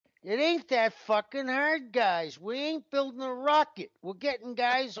It ain't that fucking hard, guys. We ain't building a rocket. We're getting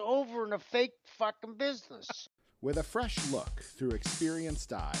guys over in a fake fucking business. With a fresh look through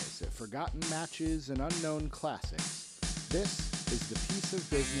experienced eyes at forgotten matches and unknown classics, this is the Piece of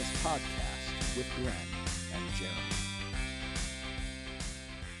Business podcast with Glenn and Jeremy.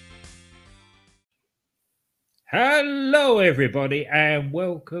 Hello, everybody, and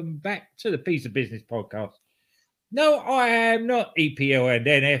welcome back to the Piece of Business podcast. No, I am not EPL and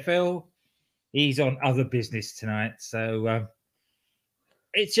NFL. He's on other business tonight, so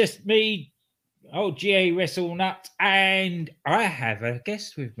it's just me, old GA WrestleNut, and I have a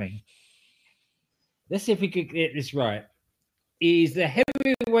guest with me. Let's see if we can get this right. He's the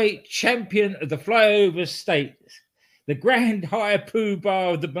heavyweight champion of the flyover states, the grand high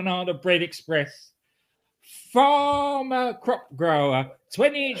poobah of the Banana Bread Express, farmer crop grower,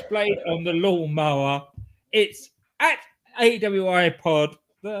 20-inch blade on the lawnmower. It's at AWI Pod,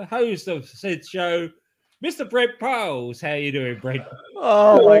 the host of said show, Mr. Brent Piles. How you doing, Brent?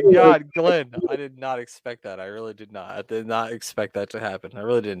 Oh my God, Glenn! I did not expect that. I really did not. I did not expect that to happen. I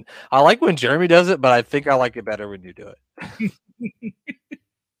really didn't. I like when Jeremy does it, but I think I like it better when you do it.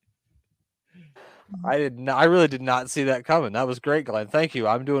 I really did not see that coming. That was great, Glenn. Thank you.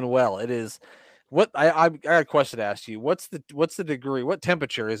 I'm doing well. It is. What I got a question to ask you. What's the degree? What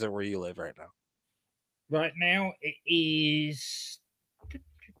temperature is it where you live right now? Right now, it is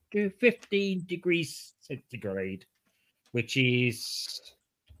 15 degrees centigrade, which is,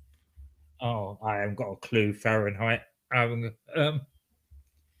 I haven't got a clue Fahrenheit. Well,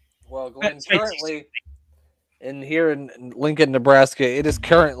 Glenn, currently here in Lincoln, Nebraska, it is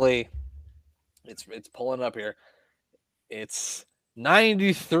currently, it's pulling up here. It's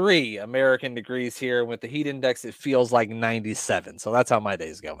 93 American degrees here. With the heat index, it feels like 97. So that's how my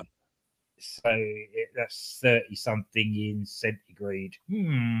day's going. So that's 30 something in centigrade.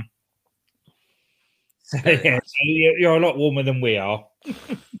 So, yeah, so you're a lot warmer than we are.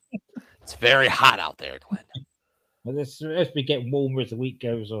 It's very hot out there, Glenn. Well, let's be getting warmer as the week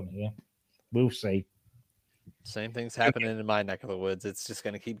goes on here. We'll see. Same thing's happening in my neck of the woods. It's just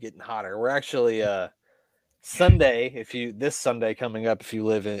going to keep getting hotter. We're actually Sunday, this Sunday coming up, if you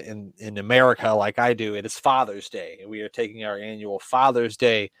live in America like I do, it is Father's Day. And we are taking our annual Father's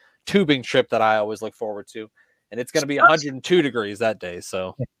Day tubing trip that I always look forward to. And it's going to be 102 degrees that day.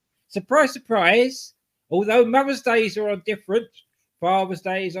 So surprise, surprise. Although Mother's Days are on different, Father's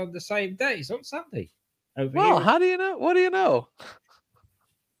Day is on the same day. It's on Sunday. Well, how do you know? What do you know?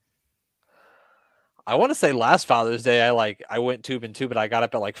 I want to say last Father's Day, I went tubing too, but I got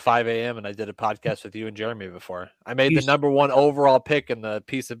up at like 5 a.m. and I did a podcast with you and Jeremy before. I made the number one overall pick in the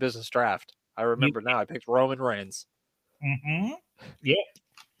Piece of Business draft. I remember now. I picked Roman Reigns. Mm-hmm. Yeah.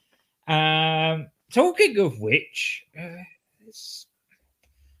 Talking of which,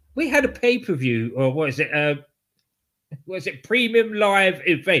 we had a pay-per-view, or what is it? Was it premium live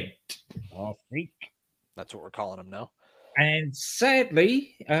event last week? That's what we're calling them now. And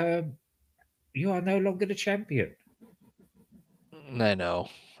sadly, you are no longer the champion. I know.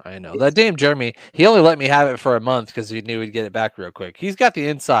 That damn Jeremy, he only let me have it for a month because he knew he'd get it back real quick. He's got the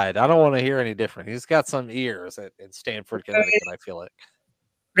inside. I don't want to hear any different. He's got some ears in Stanford, Connecticut, I feel like.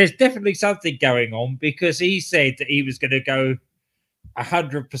 There's definitely something going on because he said that he was going to go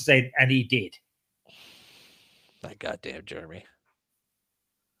 100%, and he did. That goddamn Jeremy.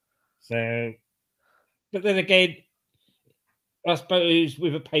 So, but then again, I suppose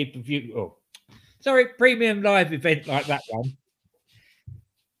with a pay-per-view, premium live event like that one,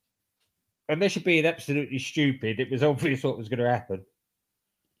 unless you're being absolutely stupid, it was obvious what was going to happen.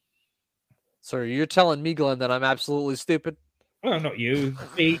 So you're telling me, Glenn, that I'm absolutely stupid? Well, not you.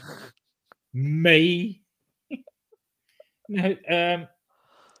 Me. No,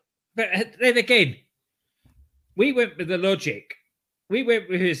 but then again, we went with the logic. We went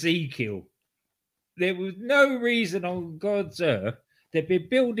with Ezekiel. There was no reason on God's earth they've been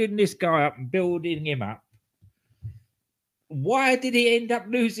building this guy up and building him up. Why did he end up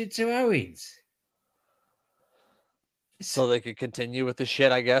losing to Owens? So they could continue with the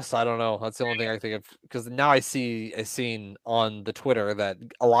shit, I guess. I don't know. That's the only thing I think of. Because now I see a scene on the Twitter that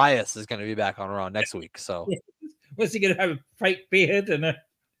Elias is going to be back on Raw next week. So was he going to have a fake beard and a...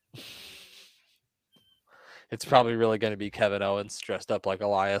 It's probably really going to be Kevin Owens dressed up like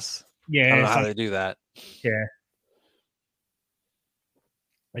Elias. Yeah. I don't know how they do that. Yeah.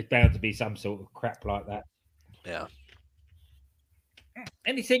 There's bound to be some sort of crap like that. Yeah.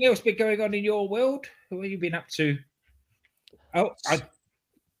 Anything else been going on in your world? What have you been up to?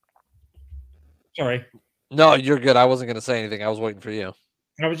 Sorry. No, you're good. I wasn't going to say anything. I was waiting for you.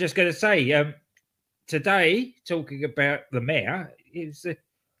 I was just going to say, today, talking about the mayor, is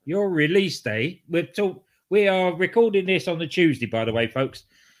your release day. We are recording this on the Tuesday, by the way, folks.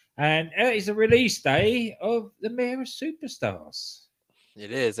 And it is the release day of the Mayor of Superstars.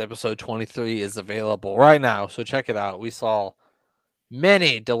 It is. Episode 23 is available right now, so check it out. We saw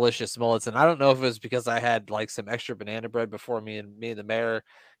many delicious mullets, and I don't know if it was because I had like some extra banana bread before me and the mayor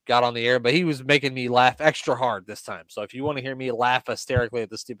got on the air, but he was making me laugh extra hard this time. So if you want to hear me laugh hysterically at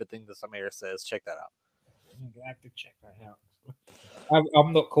the stupid thing that the mayor says, check that out. I'm gonna have to check that out.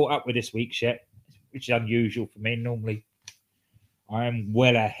 I'm not caught up with this week's yet, which is unusual for me. Normally, I am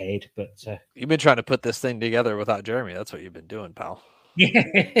well ahead, but you've been trying to put this thing together without Jeremy. That's what you've been doing, pal. Yeah,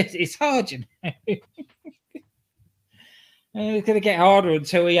 it's hard, you know. It's going to get harder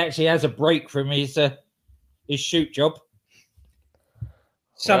until he actually has a break from his shoot job.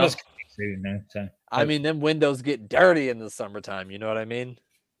 Summer's coming soon now. So I mean, them windows get dirty in the summertime. You know what I mean?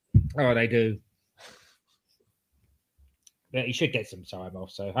 Oh, they do. But he should get some time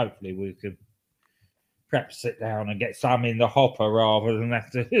off. So hopefully we could perhaps sit down and get some in the hopper rather than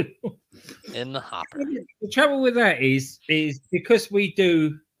have to. In the hopper. The trouble with that is because we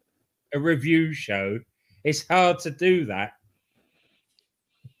do a review show, it's hard to do that.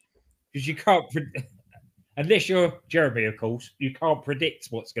 Because you can't, unless you're Jeremy, of course, you can't predict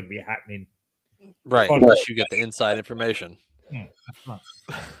what's going to be happening. Right, unless you get the inside information.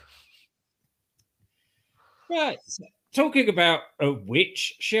 Right. Talking about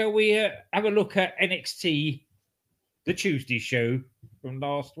which, shall we have a look at NXT, the Tuesday show from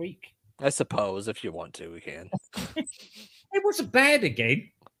last week? I suppose if you want to, we can. It wasn't bad again.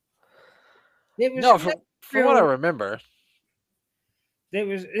 From what I remember. There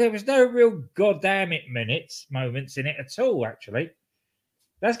was no real goddamn it moments in it at all, actually.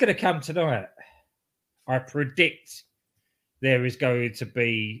 That's going to come tonight. I predict there is going to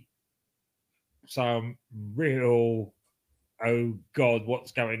be some real, oh God,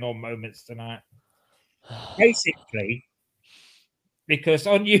 what's going on moments tonight. Basically, because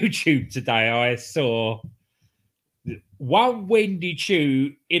on YouTube today I saw one Wendy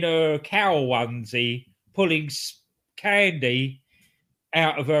Chu in a cow onesie pulling candy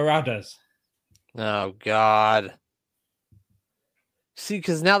out of her udders. Oh, God. See,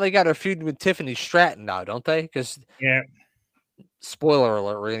 because now they got her feud with Tiffany Stratton now, don't they? Because yeah. Spoiler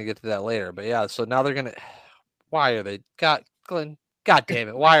alert, we're going to get to that later. But yeah, so now they're going to... Why are they... Glenn, God damn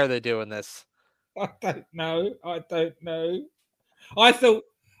it. Why are they doing this? I don't know. I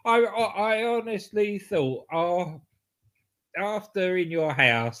honestly thought, after In Your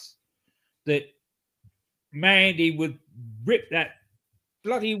House, that Mandy would rip that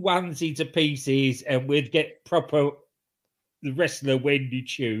bloody onesie to pieces and we'd get proper the wrestler Wendy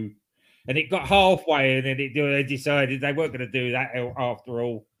Chu. And it got halfway and then they decided they weren't going to do that after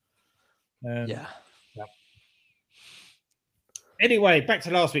all. Yeah. Anyway, back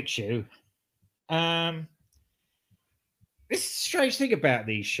to last week's show. This strange thing about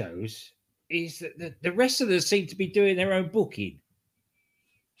these shows is that the wrestlers seem to be doing their own booking.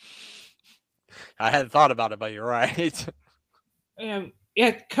 I hadn't thought about it, but you're right.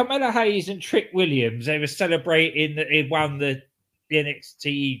 Carmella Hayes and Trick Williams, they were celebrating that they won the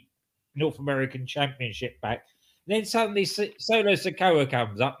NXT North American Championship back. Then suddenly Solo Sikoa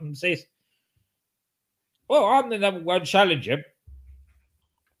comes up and says, well, I'm the number one challenger.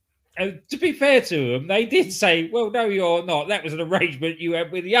 And to be fair to them, they did say, well, no, you're not. That was an arrangement you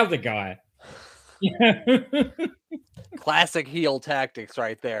had with the other guy. Classic heel tactics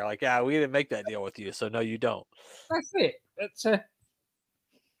right there. Like, yeah, we didn't make that deal with you, so no, you don't. That's it. That's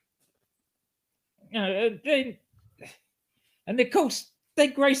and of course,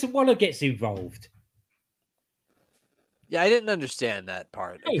 then Grayson Waller gets involved. Yeah, I didn't understand that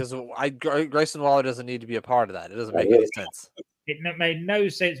part because Grayson Waller doesn't need to be a part of that. It doesn't make any sense. It made no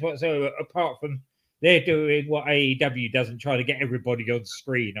sense whatsoever, apart from they're doing what AEW does and try to get everybody on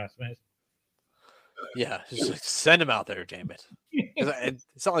screen, I suppose. Yeah, just like, send them out there, damn it.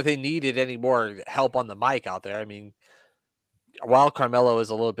 It's not like they needed any more help on the mic out there. I mean, while Carmelo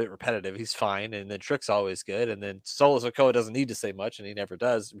is a little bit repetitive, he's fine, and then Trick's always good, and then Solo Sikoa doesn't need to say much, and he never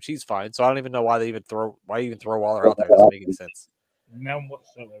does, which he's fine. So I don't even know why you even throw Waller out there. It doesn't make any sense. None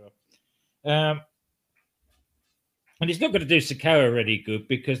whatsoever. And it's not going to do Sikoa any good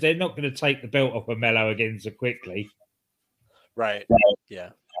because they're not going to take the belt off of Mello again so quickly. Right. Yeah,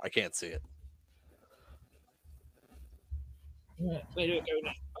 I can't see it. Where do we go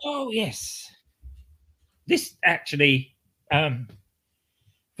now? Oh, yes. This actually, Von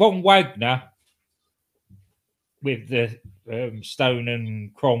Wagner with the Stone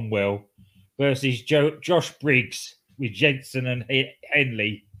and Cromwell versus Josh Briggs with Jensen and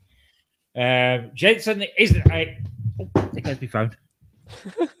Henley. Jensen isn't a... Oh, there goes my phone.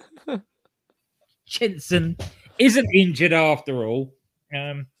 Jensen isn't injured after all.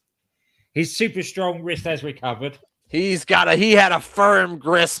 His super strong wrist has recovered. He had a firm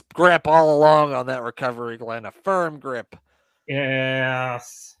grip all along on that recovery, Glenn. A firm grip.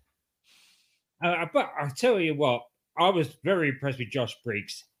 Yes. But I tell you what, I was very impressed with Josh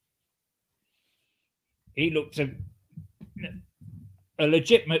Briggs. He looked a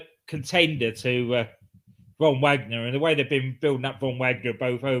legitimate contender to Von Wagner, and the way they've been building up Von Wagner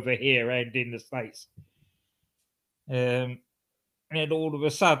both over here and in the States. And all of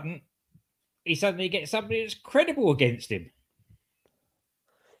a sudden, he suddenly gets somebody that's credible against him.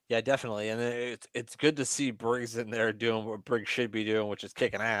 Yeah, definitely. And it's good to see Briggs in there doing what Briggs should be doing, which is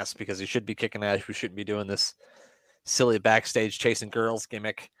kicking ass, because he should be kicking ass. We shouldn't be doing this silly backstage chasing girls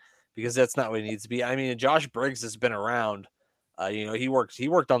gimmick, because that's not what he needs to be. I mean, Josh Briggs has been around. He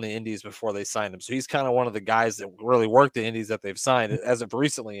worked on the indies before they signed him. So he's kind of one of the guys that really worked the indies that they've signed, as of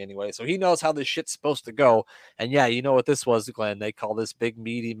recently anyway. So he knows how this shit's supposed to go. And yeah, you know what this was, Glenn? They call this big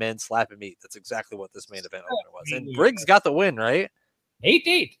meaty men slapping meat. That's exactly what this main event opener was. And Briggs got the win, right? He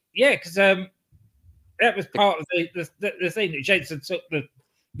did. Yeah, because that was part of the thing that Jensen took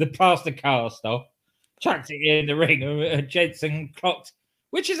the plaster cast off, chucked it in the ring, and Jensen clocked,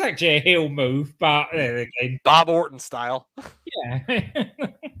 which is actually a heel move, but there again, Bob Orton style. Yeah.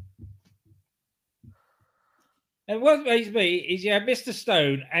 And what amazed me is you had Mr.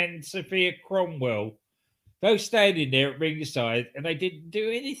 Stone and Sophia Cromwell both standing there at ringside, and they didn't do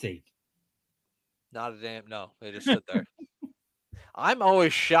anything. Not a damn no. They just stood there. I'm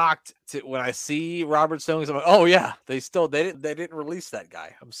always shocked when I see Robert Stone. I'm like, oh yeah, they didn't release that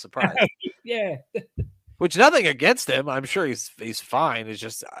guy. I'm surprised. Yeah. Which, nothing against him. I'm sure he's fine. It's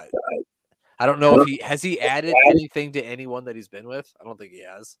just I don't know if he added anything to anyone that he's been with. I don't think he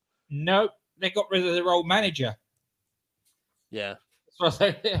has. No, they got rid of their old manager. Yeah. That's what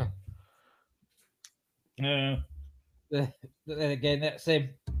I said. Yeah. Then again, that's him.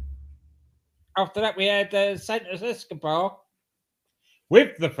 After that, we had Santos Escobar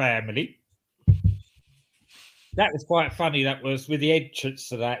with the family. That was quite funny. That was with the entrance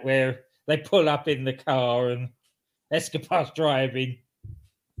to that, where they pull up in the car and Escobar's driving.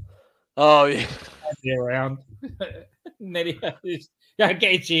 Oh yeah, around. And then he goes, "Go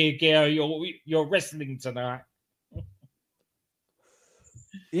get you, girl. You're wrestling tonight."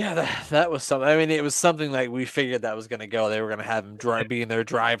 Yeah, that was something. I mean, it was something like we figured that was going to go. They were going to have him being their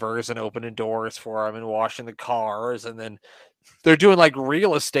drivers and opening doors for him and washing the cars, and then they're doing like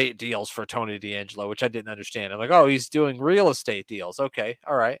real estate deals for Tony D'Angelo, which I didn't understand. I'm like, oh, he's doing real estate deals. Okay,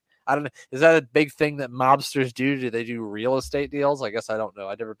 all right. I don't know. Is that a big thing that mobsters do? Do they do real estate deals? I guess I don't know.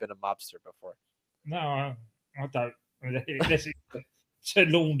 I've never been a mobster before. No, I don't. To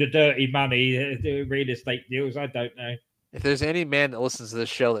launder dirty money, do real estate deals. I don't know. If there's any man that listens to this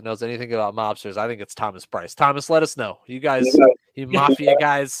show that knows anything about mobsters, I think it's Thomas Price. Thomas, let us know. You guys, you mafia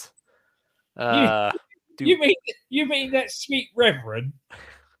guys. You mean that sweet reverend?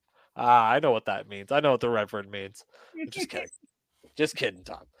 I know what that means. I know what the reverend means. I'm just kidding. Just kidding,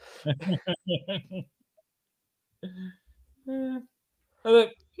 Tom.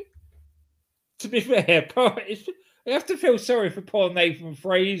 To be fair, I have to feel sorry for poor Nathan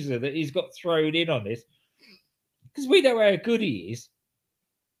Fraser that he's got thrown in on this, because we know how good he is,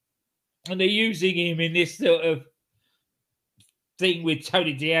 and they're using him in this sort of thing with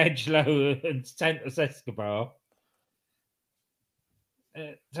Tony D'Angelo and Santos Escobar.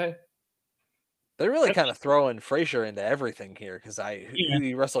 So they're really kind of throwing Frazier into everything here, because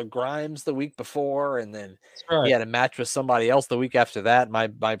he wrestled Grimes the week before, and then he had a match with somebody else the week after that.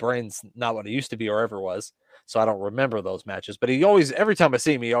 My brain's not what it used to be or ever was, so I don't remember those matches. But every time I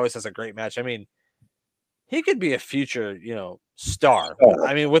see him, he always has a great match. I mean, he could be a future, star.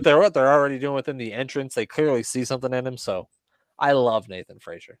 I mean, what they're already doing with him, the entrance, they clearly see something in him. So I love Nathan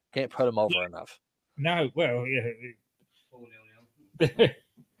Frazier. Can't put him over enough. No, well, yeah.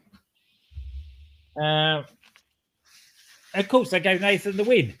 Of course, they gave Nathan the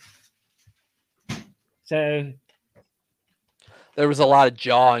win. So there was a lot of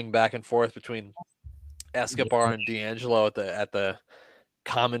jawing back and forth between Escobar and D'Angelo at the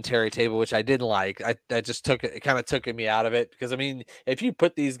commentary table, which I didn't like. I just kind of took me out of it, because I mean, if you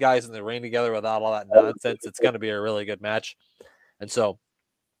put these guys in the ring together without all that nonsense, it's going to be a really good match. And so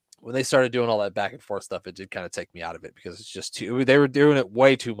when they started doing all that back and forth stuff, it did kind of take me out of it, because it's just they were doing it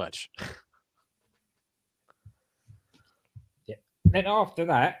way too much. Yeah. Then after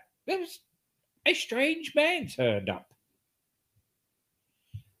that, there was a strange man turned up.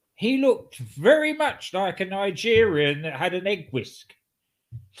 He looked very much like a Nigerian that had an egg whisk.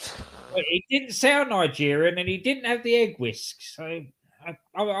 But he didn't sound Nigerian, and he didn't have the egg whisk. So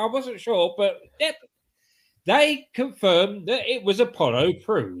I wasn't sure, but they confirmed that it was Apollo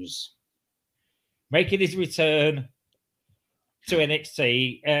Crews making his return to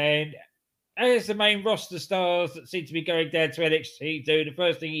NXT. And as the main roster stars that seem to be going down to NXT do, the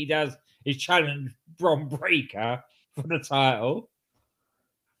first thing he does is challenge Bron Breakker for the title.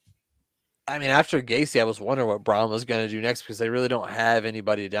 I mean, after Gacy, I was wondering what Braun was going to do next because they really don't have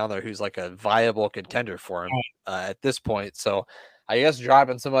anybody down there who's like a viable contender for him at this point. So I guess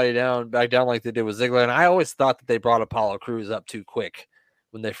dropping somebody back down like they did with Ziggler. And I always thought that they brought Apollo Crews up too quick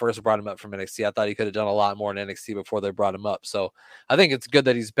when they first brought him up from NXT. I thought he could have done a lot more in NXT before they brought him up. So I think it's good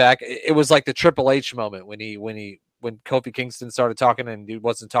that he's back. It was like the Triple H moment when Kofi Kingston started talking and he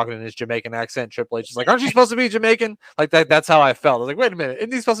wasn't talking in his Jamaican accent. Triple H is like, "Aren't you supposed to be Jamaican?" Like that. That's how I felt. I was like, "Wait a minute,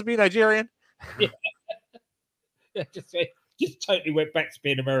 isn't he supposed to be Nigerian?" Yeah, just totally went back to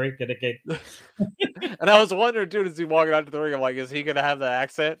being American again. And I was wondering, dude, as he walking out to the ring, I'm like, is he gonna have the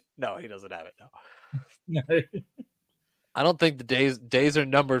accent? No, he doesn't have it. No. I don't think the days are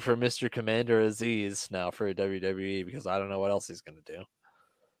numbered for Mr. Commander Aziz now for WWE because I don't know what else he's gonna do.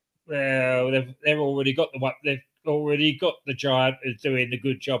 Well, they've already got they've already got the Giant who's doing a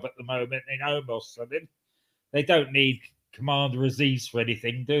good job at the moment in Omos. So they don't need Commander Aziz for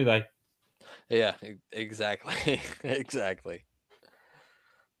anything, do they? Yeah, exactly. Exactly.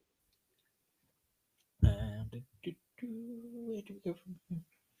 You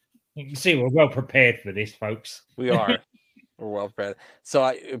can see we're well prepared for this, folks. We are. We're well prepared.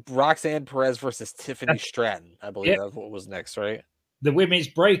 So Roxanne Perez versus Tiffany Stratton. I believe that's what was next, right? The women's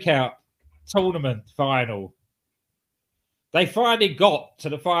breakout tournament final. They finally got to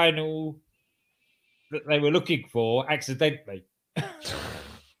the final that they were looking for accidentally.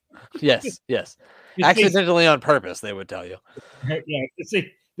 Yes. Accidentally on purpose, they would tell you. Yeah,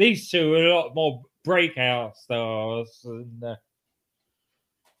 see, these two are a lot more breakout stars than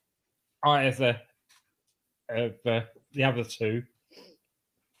either of the other two.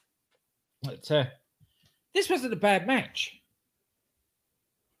 But this wasn't a bad match.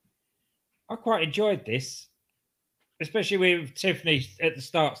 I quite enjoyed this, especially with Tiffany at the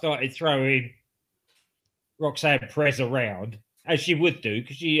start started throwing Roxanne Perez around, as she would do,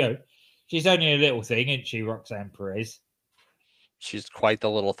 because she's only a little thing, isn't she, Roxanne Perez? She's quite the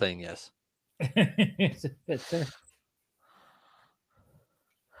little thing, yes.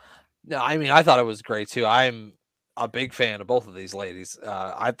 No, I mean, I thought it was great too. I'm a big fan of both of these ladies.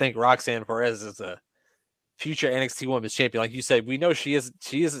 I think Roxanne Perez is a future NXT Women's Champion. Like you said, we know she is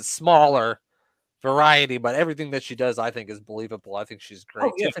a smaller variety, but everything that she does, I think, is believable. I think she's great.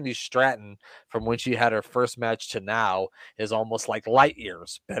 Oh, yeah. Tiffany Stratton, from when she had her first match to now, is almost like light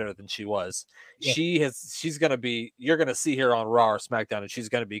years better than she was. Yeah. She's gonna be. You're gonna see her on Raw or SmackDown, and she's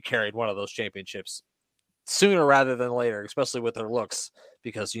gonna be carried one of those championships sooner rather than later, especially with her looks,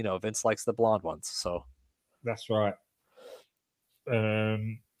 because Vince likes the blonde ones. So that's right.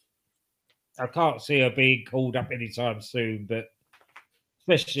 I can't see her being called up anytime soon, but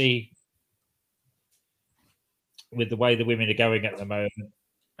especially with the way the women are going at the moment.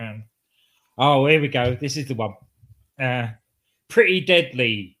 Oh, here we go. This is the one. Pretty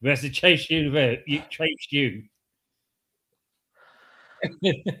Deadly versus Chase U.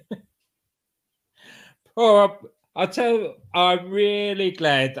 I tell you, I'm really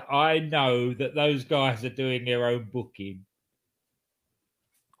glad that I know that those guys are doing their own booking,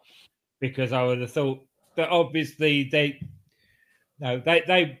 because I would have thought that obviously they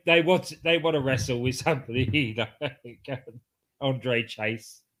want to wrestle with somebody, Andre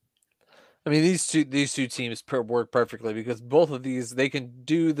Chase. I mean, these two teams work perfectly because both of these, they can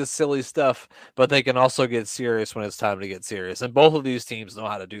do the silly stuff, but they can also get serious when it's time to get serious. And both of these teams know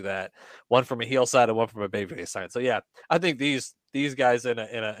how to do that. One from a heel side and one from a babyface side. So yeah, I think these guys in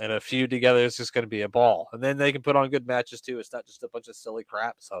a feud together is just going to be a ball. And then they can put on good matches too. It's not just a bunch of silly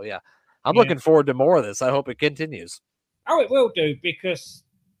crap. So yeah, I'm looking forward to more of this. I hope it continues. Oh, it will do because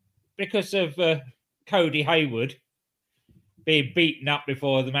of Cody Hayward being beaten up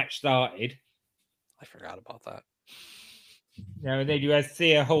before the match started. I forgot about that. And then you had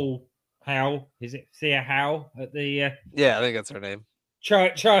Thea Howe. Is it Thea Howe at the? Yeah, I think that's her name.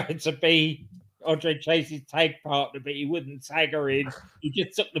 Trying to be Andre Chase's tag partner, but he wouldn't tag her in. He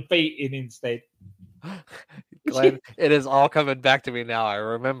just took the beating instead. Glenn, it is all coming back to me now. I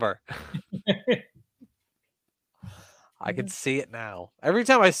remember. I can see it now. Every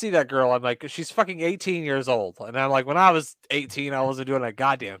time I see that girl, I'm like, she's fucking 18 years old. And I'm like, when I was 18, I wasn't doing a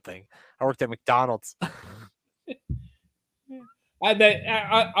goddamn thing. I worked at McDonald's. And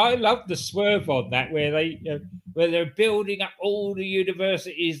I love the swerve on that, where they're building up all the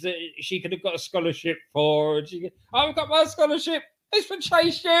universities that she could have got a scholarship for. And I've got my scholarship. It's for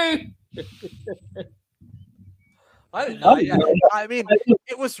Chase U. I didn't know. Yeah. I mean,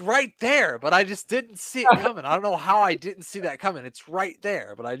 it was right there, but I just didn't see it coming. I don't know how I didn't see that coming. It's right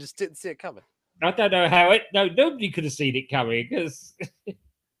there, but I just didn't see it coming. I don't know how it. No, nobody could have seen it coming because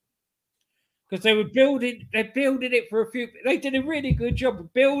they were building. They're building it for a few. They did a really good job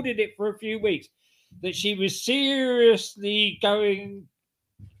of building it for a few weeks. That she was seriously going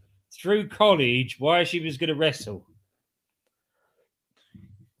through college while she was going to wrestle.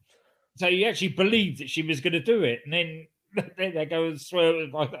 So you actually believed that she was going to do it, and then they go and swear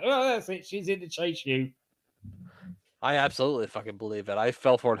like, "Oh, that's it. She's in to chase you." I absolutely fucking believe it. I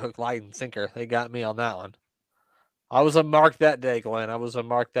fell for it hook, line, and sinker. They got me on that one. I was a mark that day, Glenn. I was a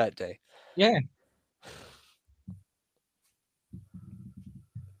mark that day. Yeah.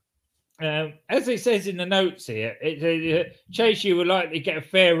 As it says in the notes here, Chase U would likely get a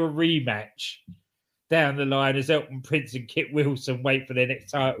fairer rematch down the line as Elton Prince and Kit Wilson wait for their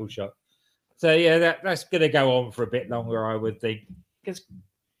next title shot. So yeah, that's going to go on for a bit longer, I would think, because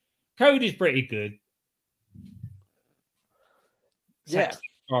Cody's pretty good. Yeah,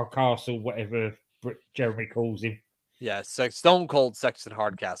 or Castle, whatever Jeremy calls him. Yeah, Stone Cold Sexton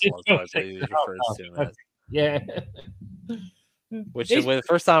Hardcastle is what he refers to him as. Yeah. Which is the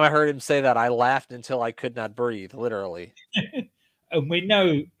first time I heard him say that, I laughed until I could not breathe, literally. And we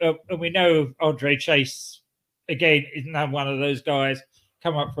know Andre Chase again is not one of those guys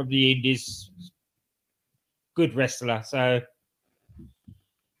come up from the Indies, good wrestler. So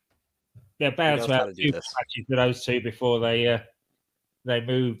they're bound to have a few matches with those two before they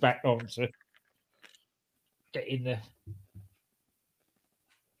move back on to get in there.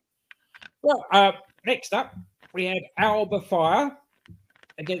 Well, next up we had Alba Fire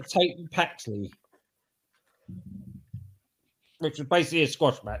against Tatum Paxley, which was basically a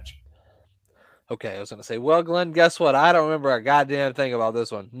squash match. Okay, I was going to say, well, Glenn, guess what? I don't remember a goddamn thing about this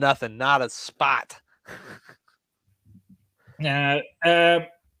one. Nothing, not a spot. Now,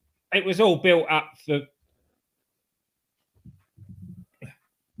 it was all built up for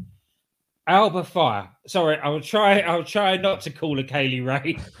Alba Fire. Sorry, I'll try not to call her Kaylee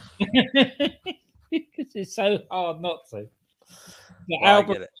Ray because it's so hard not to. Well,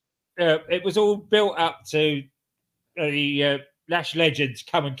 Alba, I get it. It was all built up to the Lash Legends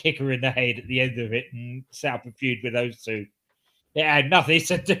come and kick her in the head at the end of it and set up a feud with those two. It had nothing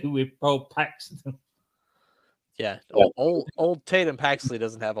to do with Paul Paxton. Yeah, old Tatum Paxley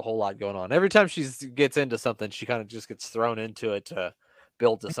doesn't have a whole lot going on. Every time she gets into something, she kind of just gets thrown into it to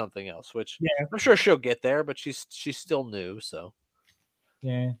build to something else, which I'm sure she'll get there, but she's still new, so.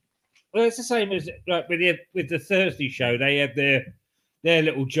 Yeah. Well, it's the same as like with the Thursday show. They have their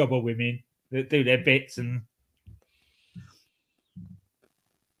little jobber women that do their bits, and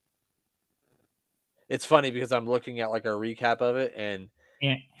it's funny because I'm looking at like a recap of it, and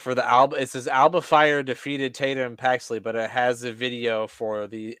for the Alba, it says Alba Fire defeated Tatum Paxley, but it has a video for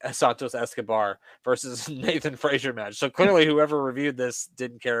the Santos Escobar versus Nathan Frazier match. So clearly, whoever reviewed this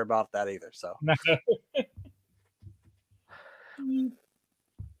didn't care about that either. So. No.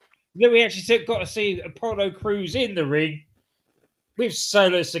 Then we actually got to see Apollo Crews in the ring with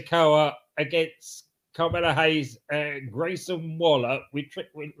Solo Sikoa against Carmella Hayes and Grayson Waller with Trick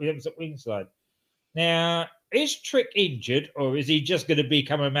Williams at ringside. Now, is Trick injured or is he just going to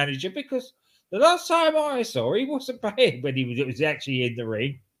become a manager? Because the last time I saw, he wasn't bad when he was actually in the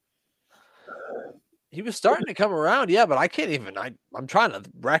ring. He was starting to come around, yeah, but I can't even. I'm trying to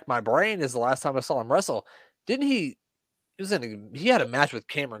rack my brain. Is the last time I saw him wrestle? Didn't he? He had a match with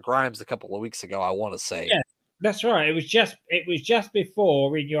Cameron Grimes a couple of weeks ago, I want to say. Yeah, that's right. It was just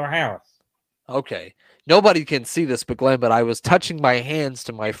before In Your House. Okay. Nobody can see this, but Glenn, but I was touching my hands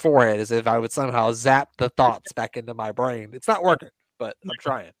to my forehead as if I would somehow zap the thoughts back into my brain. It's not working, but I'm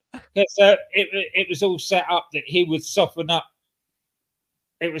trying. So it was all set up that he would soften up.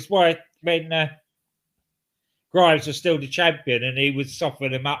 It was why when Grimes was still the champion and he would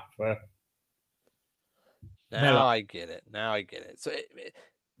soften him up for. Now I get it.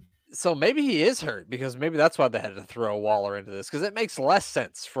 So maybe he is hurt because maybe that's why they had to throw Waller into this, because it makes less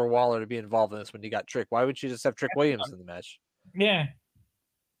sense for Waller to be involved in this when you got Trick. Why would you just have Trick Williams in the match? Yeah.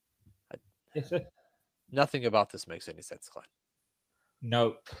 Nothing about this makes any sense, Glenn.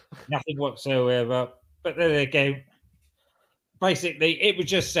 No, nothing whatsoever. But then again, basically, it was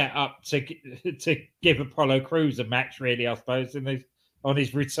just set up to give Apollo Crews a match, really, I suppose, on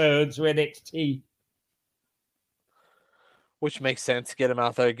his return to NXT. Which makes sense. Get him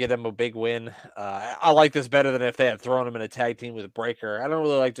out there, get him a big win. I like this better than if they had thrown him in a tag team with Breaker. I don't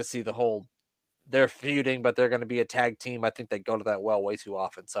really like to see they're feuding, but they're going to be a tag team. I think they go to that well way too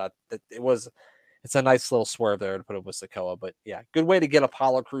often. So it was it's a nice little swerve there to put him with Sikoa. But yeah, good way to get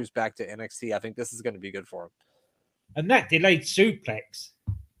Apollo Crews back to NXT. I think this is going to be good for him. And that delayed suplex,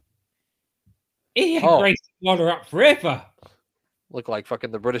 he had Grayson Waller up forever. Looked like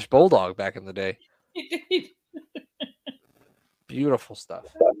fucking the British Bulldog back in the day. He did. Beautiful stuff.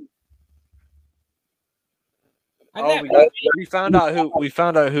 And we found out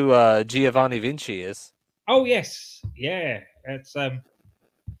who Giovanni Vinci is. Oh yes, yeah, it's our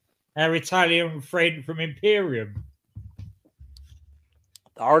Italian friend from Imperium.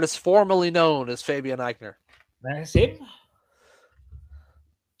 The artist formerly known as Fabian Eichner. That's him.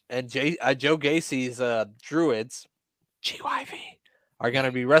 And Joe Gacy's Druids, GYV, are going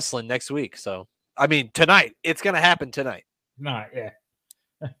to be wrestling next week. So, I mean, tonight. It's going to happen tonight. No, yeah.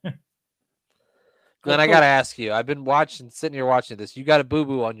 Glenn, I got to ask you. I've been sitting here watching this. You got a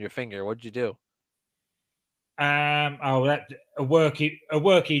boo-boo on your finger. What'd you do? That a work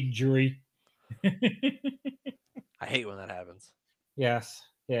injury. I hate when that happens. Yes,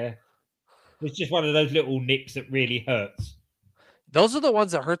 yeah. It's just one of those little nips that really hurts. Those are the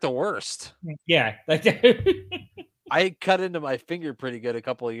ones that hurt the worst. Yeah, they do. I cut into my finger pretty good a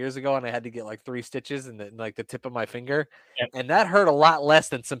couple of years ago, and I had to get like 3 stitches in the tip of my finger, and that hurt a lot less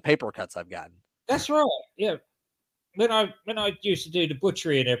than some paper cuts I've gotten. That's right. Yeah. When I used to do the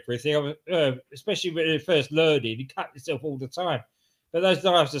butchery and everything, I was, especially when I first learning, you cut yourself all the time. But those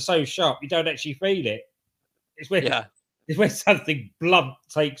knives are so sharp, you don't actually feel it. It's when something blunt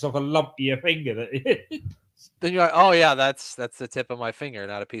takes off a lump of your finger. Then you're like, oh yeah, that's the tip of my finger,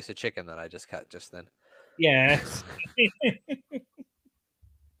 not a piece of chicken that I just cut just then. Yes.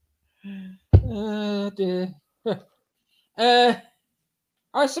 Oh dear.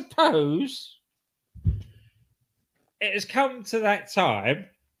 I suppose it has come to that time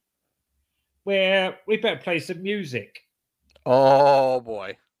where we better play some music. Oh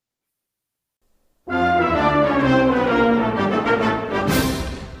boy.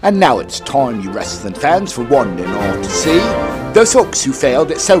 And now it's time, you wrestling fans, for one and all to see the thugs who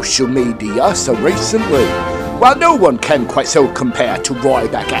failed at social media so recently. While no one can quite so compare to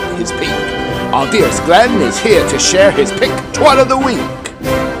Ryback at his peak, our dearest Glenn is here to share his pick twat of the week.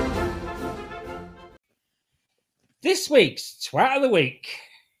 This week's twat of the week,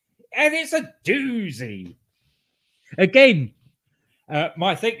 and it's a doozy. Again,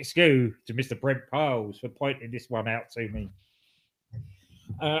 my thanks go to Mr. Brent Piles for pointing this one out to me.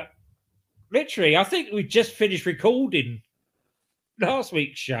 Literally, I think we just finished recording last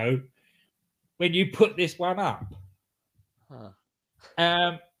week's show when you put this one up. Huh.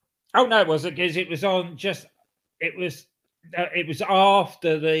 Oh no, it wasn't, because it was on just. It was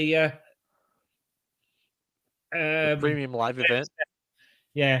after the premium live event.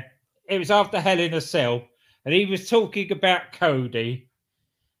 Yeah, it was after Hell in a Cell, and he was talking about Cody,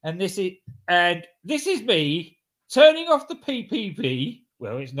 and this is me turning off the PPV.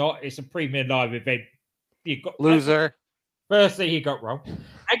 Well, it's not. It's a premium live event. You got Loser. First thing he got wrong,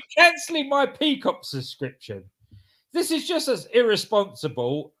 and cancelling my Peacock subscription. This is just as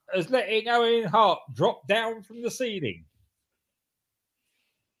irresponsible as letting Owen Hart drop down from the ceiling.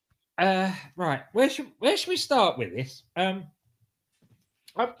 Right, where should we start with this? I'm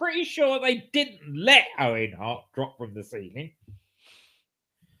pretty sure they didn't let Owen Hart drop from the ceiling.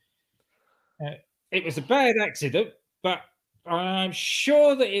 It was a bad accident, but I'm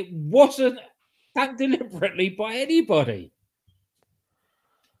sure that it wasn't done deliberately by anybody.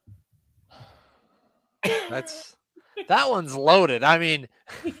 That one's loaded. I mean,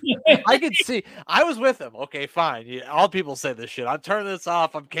 I could see. I was with him. Okay, fine. Yeah, all people say this shit. I'm turning this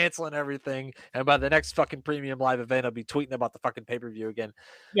off. I'm canceling everything. And by the next fucking premium live event, I'll be tweeting about the fucking pay-per-view again.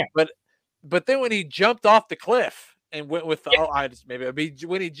 Yeah. But then when he jumped off the cliff and went with the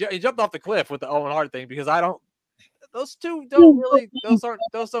when he jumped off the cliff with the Owen Hart thing, because those two don't really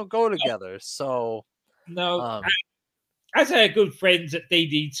those don't go together. So no. As our good friends at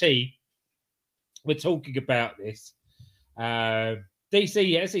DDT were talking about this,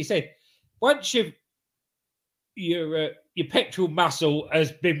 DC, as he said, once your pectoral muscle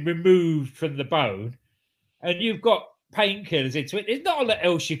has been removed from the bone and you've got painkillers into it, there's not a lot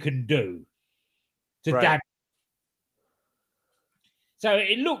else you can do to damage. So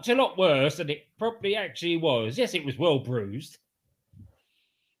it looked a lot worse than it probably actually was. Yes, it was well bruised.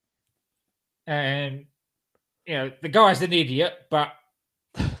 And, the guy's an idiot, but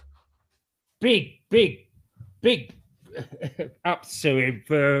big ups to him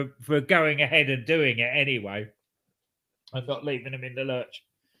for going ahead and doing it anyway and not leaving him in the lurch.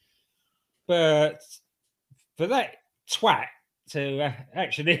 But for that twat to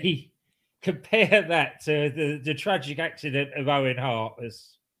actually compare that to the tragic accident of Owen Hart,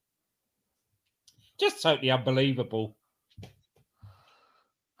 just totally unbelievable.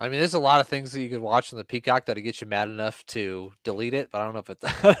 I mean, there's a lot of things that you could watch on the Peacock that'll get you mad enough to delete it, but I don't know if it's,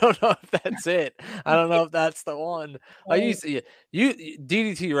 I don't know if that's it. I don't know if that's the one. I used to,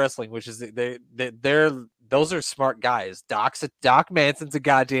 DDT Wrestling, which is they're those are smart guys. Doc Manson's a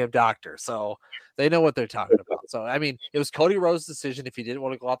goddamn doctor, so they know what they're talking about. So I mean, it was Cody Rhodes' decision. If he didn't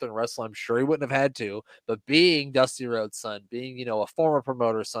want to go out there and wrestle, I'm sure he wouldn't have had to. But being Dusty Rhodes' son, being a former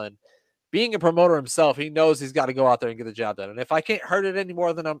promoter's son, being a promoter himself, he knows he's got to go out there and get the job done. And if I can't hurt it any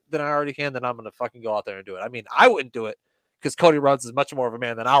more than I already can, then I'm going to fucking go out there and do it. I mean, I wouldn't do it because Cody Rhodes is much more of a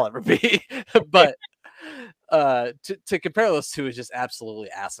man than I'll ever be. But to compare those two is just absolutely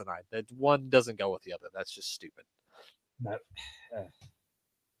asinine. That one doesn't go with the other. That's just stupid. No.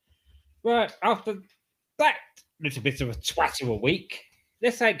 Right, after that little bit of a twat of a week,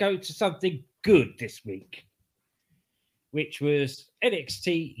 let's go to something good this week, which was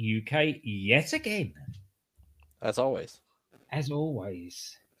NXT UK yet again. As always. As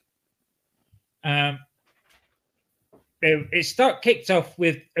always. It kicked off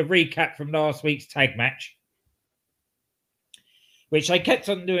with a recap from last week's tag match, which they kept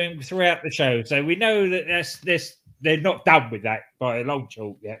on doing throughout the show. So we know that they're not done with that by a long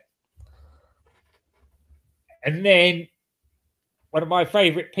chalk yet. And then one of my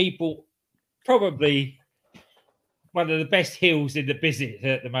favourite people, probably one of the best heels in the business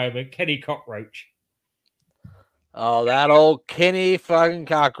at the moment, Kenny Cockroach. Oh, that old Kenny fucking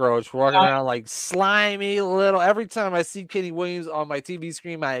Cockroach walking around like slimy little. Every time I see Kenny Williams on my TV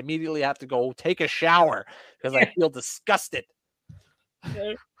screen, I immediately have to go take a shower because I feel disgusted.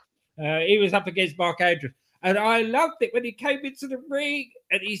 He was up against Mark Andrews. And I loved it when he came into the ring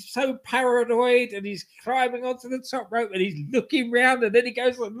and he's so paranoid and he's climbing onto the top rope and he's looking round and then he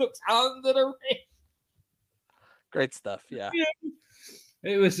goes and looks under the ring. Great stuff, yeah.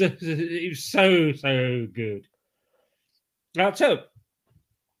 It was so good. Now, so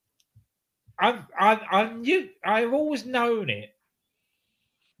I've always known it,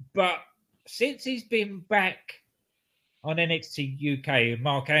 but since he's been back on NXT UK and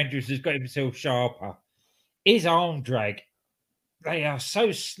Mark Andrews has got himself sharper, his arm drag, they are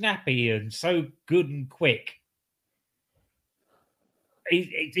so snappy and so good and quick.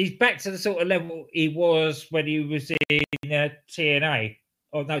 He's back to the sort of level he was when he was in TNA.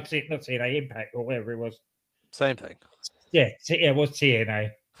 Oh, no, not TNA, Impact or whatever it was. Same thing. Yeah, it was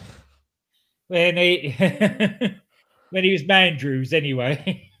TNA. When he was Mandrews,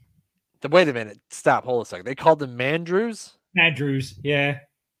 anyway. Wait a minute. Stop. Hold a second. They called him Mandrews? Mandrews, yeah.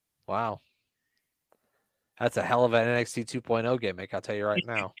 Wow. That's a hell of an NXT 2.0 gimmick, I'll tell you right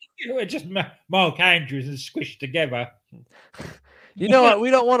now. Just Mark Andrews and squished together. You know what?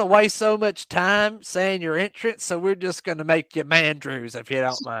 We don't want to waste so much time saying your entrance, so we're just going to make you Mandrews, if you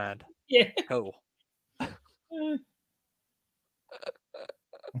don't mind. Yeah. Cool.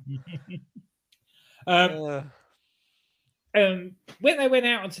 When they went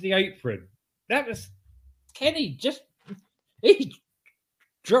out onto the apron, that was Kenny. He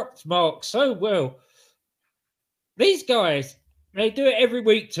dropped Mark so well. These guys, they do it every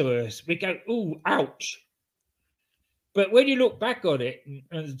week to us. We go, ooh, ouch. But when you look back on it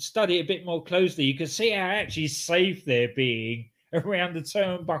and study it a bit more closely, you can see how actually safe they're being around the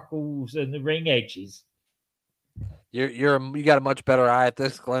turnbuckles and the ring edges. You got a much better eye at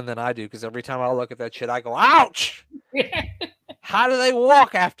this, Glenn, than I do, because every time I look at that shit, I go, ouch! How do they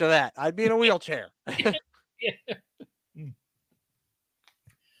walk after that? I'd be in a wheelchair.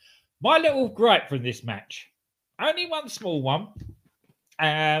 My little gripe from this match, only one small one.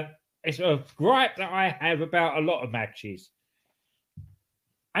 It's a gripe that I have about a lot of matches.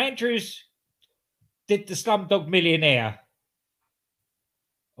 Andrews did the Slumdog Millionaire,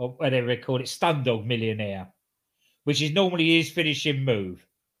 or whatever they call it, Stundog Millionaire, which is normally his finishing move.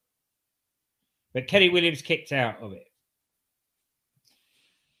 But Kenny Williams kicked out of it.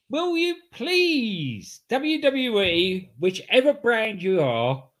 Will you please, WWE, whichever brand you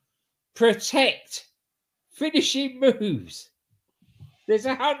are, protect finishing moves? There's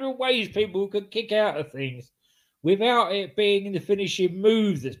 100 ways people could kick out of things without it being the finishing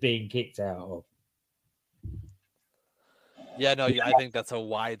move that's being kicked out of. Yeah, no, I think that's a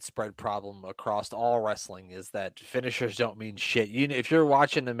widespread problem across all wrestling, is that finishers don't mean shit. If you're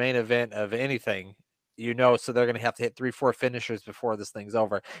watching the main event of anything, so they're going to have to hit 3-4 finishers before this thing's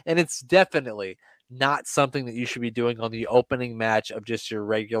over. And it's definitely not something that you should be doing on the opening match of just your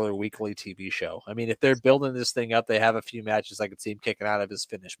regular weekly TV show. I mean, if they're building this thing up, they have a few matches I could see him kicking out of his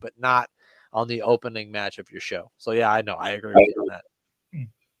finish, but not on the opening match of your show. So yeah, I know. I agree with you on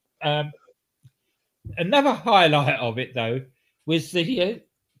that. Another highlight of it, though, was the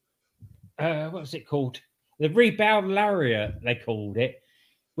what's it called? The rebound lariat, they called it,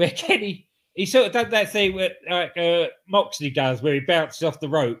 where Kenny he sort of done that thing where like Moxley does, where he bounces off the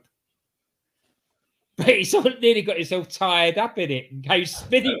rope. But he sort of nearly got himself tied up in it and came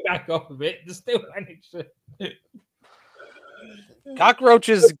spinning back off of it and still managed to.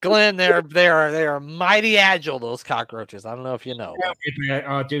 Cockroaches, Glenn, they are mighty agile. Those cockroaches. I don't know if you know. But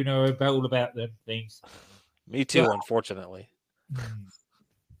I do know all about them things. me too, unfortunately.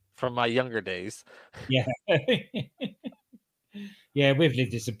 From my younger days. Yeah. Yeah, we've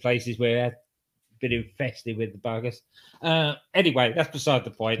lived in some places where I've been infested with the buggers. Anyway, that's beside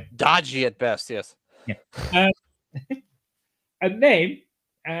the point. Dodgy at best, yes. Yeah. And then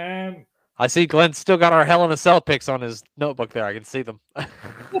I see Glenn's still got our Hell in a Cell pics on his notebook there. I can see them.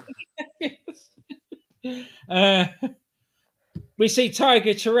 We see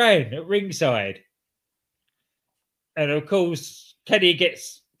Tiger Terrain at ringside. And of course, Kenny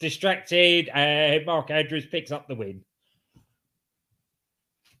gets distracted and Mark Andrews picks up the win.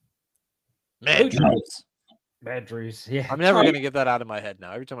 Mandrews, yeah. I'm never going to get that out of my head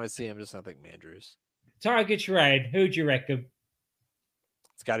now. Every time I see him, just I think Mandrews. Tiger Terrain, who do you reckon?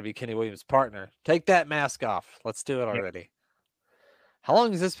 It's got to be Kenny Williams' partner. Take that mask off. Let's do it already. Yeah. How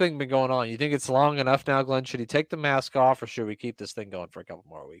long has this thing been going on? You think it's long enough now, Glenn? Should he take the mask off, or should we keep this thing going for a couple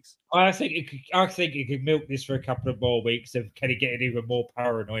more weeks? I think you could milk this for a couple of more weeks of Kenny getting even more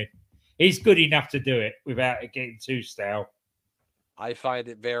paranoid. He's good enough to do it without it getting too stale. I find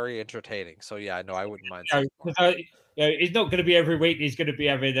it very entertaining. So yeah, no, I wouldn't mind. It's not going to be every week he's going to be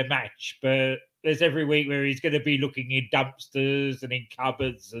having a match, but there's every week where he's going to be looking in dumpsters and in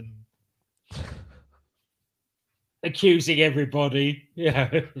cupboards and accusing everybody.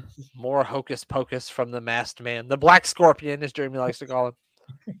 Yeah. More hocus pocus from the masked man. The Black Scorpion, as Jeremy likes to call him.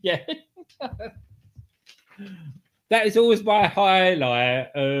 Yeah. That is always my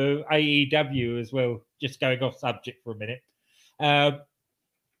highlight of AEW as well. Just going off subject for a minute.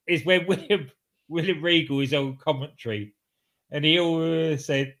 Is when William Regal is on commentary and he always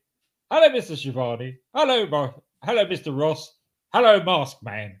said, "Hello, Mr. Schiavone. Hello, Mr. Ross. Hello, Mask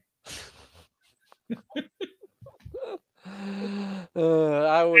Man."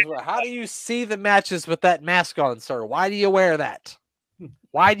 How do you see the matches with that mask on, sir? Why do you wear that?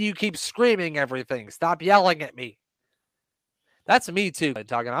 Why do you keep screaming everything? Stop yelling at me. That's me too.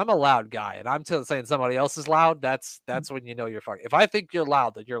 Talking, I'm a loud guy, and I'm saying somebody else is loud. That's when you know you're fucking. If I think you're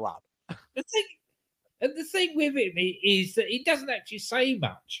loud, then you're loud. The thing with him is that he doesn't actually say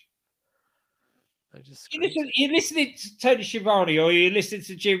much. You're listening to Tony Schiavone or you're listening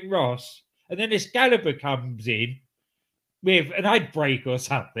to Jim Ross, and then Excalibur comes in with an ad break or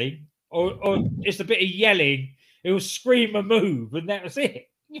something, or just a bit of yelling. He'll scream a move, and that was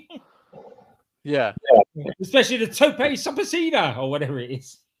it. Yeah. Especially the Tope Sapacina or whatever it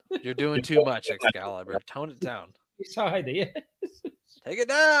is. You're doing too much, Excalibur. Tone it down. It's hard, yeah. Take it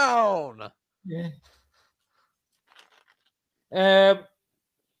down. Yeah.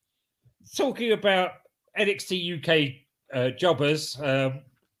 Talking about NXT UK jobbers, our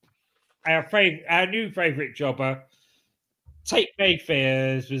new favourite jobber, Tate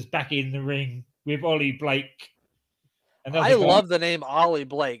Mayfair, was back in the ring with Ollie Blake. I love the name Ollie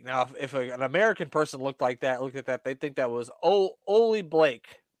Blake. Now, if an American person looked at that, they'd think that was Ollie Blake.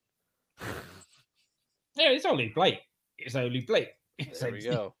 Yeah, it's Ollie Blake. It's Ollie Blake. There we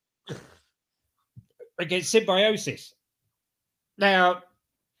go. Against Symbiosis. Now,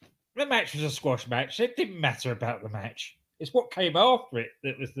 the match was a squash match. It didn't matter about the match. It's what came after it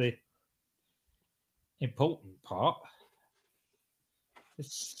that was the important part.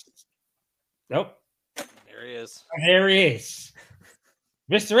 Nope. There he is. And there he is.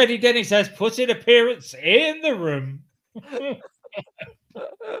 Mr. Eddie Dennis has put an appearance in the room.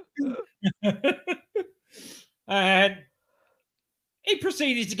 And he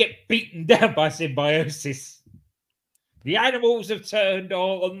proceeded to get beaten down by Symbiosis. The animals have turned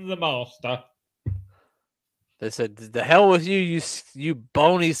on the master. They said, "The hell with you, you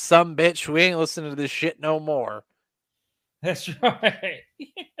bony sumbitch. We ain't listening to this shit no more." That's right.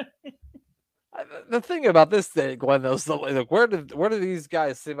 The thing about this thing, Glenn, though, is like, where do these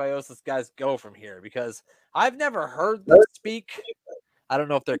guys, Symbiosis guys, go from here? Because I've never heard them speak. I don't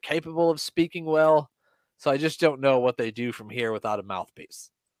know if they're capable of speaking well, so I just don't know what they do from here without a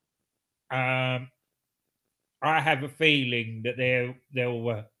mouthpiece. I have a feeling that they'll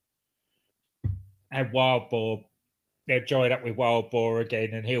have Wild Boar. They'll join up with Wild Boar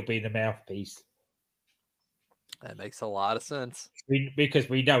again, and he'll be the mouthpiece. That makes a lot of sense. Because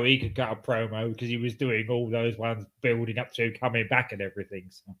we know he could cut a promo because he was doing all those ones building up to coming back and everything.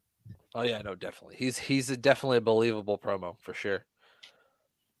 So. Oh yeah, no, definitely. He's definitely a believable promo for sure.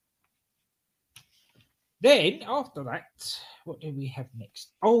 Then after that, what do we have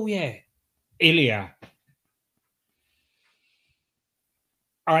next? Oh yeah, Ilya.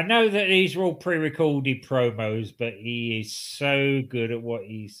 I know that these are all pre-recorded promos, but he is so good at what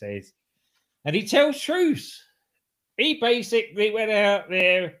he says, and he tells truths. He basically went out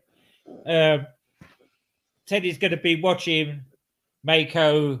there, said he's going to be watching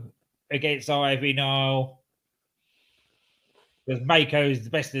Mako against Ivy Nile because Mako is the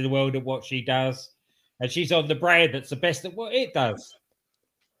best in the world at what she does, and she's on the brand that's the best at what it does.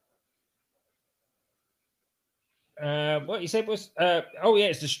 What he said was, oh yeah,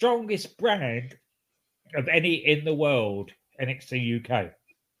 it's the strongest brand of any in the world, NXT UK.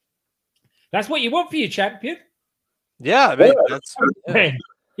 That's what you want for your champion. Yeah, I mean, that's Man.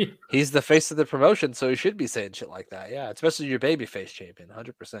 he's the face of the promotion, so he should be saying shit like that. Yeah, especially your babyface champion,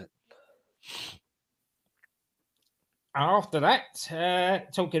 100%. After that,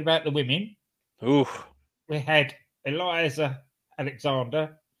 talking about the women, Ooh, we had Eliza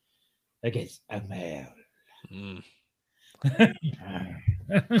Alexander against Amel.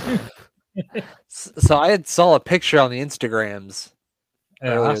 So I had saw a picture on the Instagrams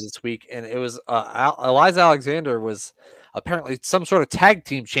earlier this week, and it was Eliza Alexander was apparently some sort of tag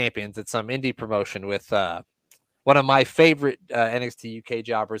team champions at some indie promotion with one of my favorite NXT UK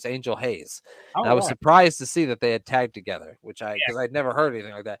jobbers, Angel Hayes. And I was surprised to see that they had tagged together, because I'd never heard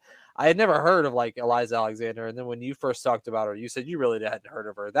anything like that. I had never heard of like Eliza Alexander, and then when you first talked about her, you said you really hadn't heard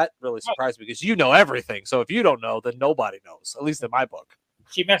of her. That really surprised me because you know everything. So if you don't know, then nobody knows, at least in my book.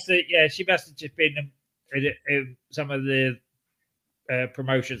 She must have just been in some of the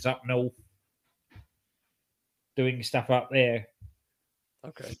promotions up north, doing stuff up there.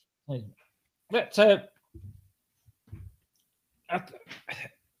 Okay, but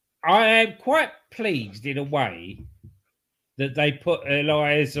I am quite pleased in a way that they put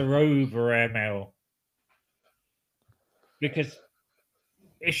Eliza over Amel, because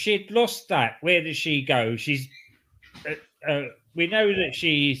if she'd lost that, where does she go? She's we know that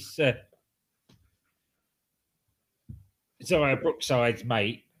she's Brookside's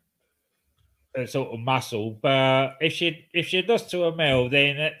mate, sort of muscle. But if she'd lost to Amel,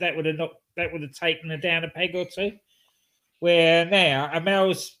 then that would have taken her down a peg or two. Where now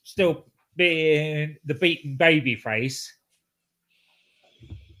Amel's still being the beaten baby face,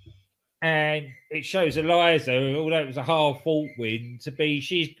 and it shows Eliza, although it was a hard-fought win, to be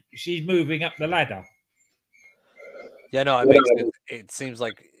she's moving up the ladder. Yeah, no, it seems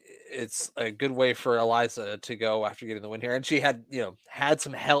like it's a good way for Eliza to go after getting the win here, and she had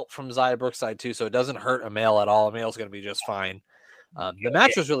some help from Xia Brookside too, so it doesn't hurt Amel at all. Amel's going to be just fine. The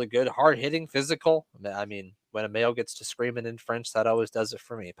match was really good, hard hitting, physical. I mean, when Amel gets to screaming in French, that always does it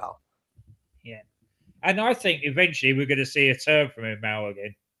for me, pal. Yeah, and I think eventually we're going to see a turn from Amel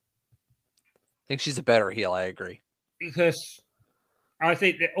again. I think she's a better heel. I agree, because I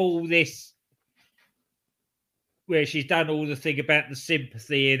think that all this, where she's done all the thing about the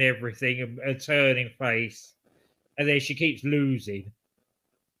sympathy and everything, and a turning face, and then she keeps losing.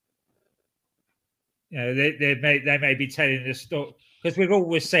 They may be telling the story, because we've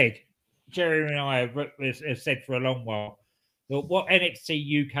always said, Jerry and I have said for a long while, that what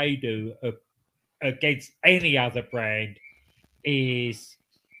NXT UK do against any other brand is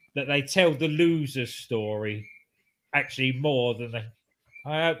that they tell the loser's story actually more than the.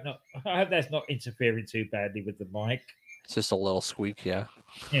 I hope that's not interfering too badly with the mic. It's just a little squeak, yeah.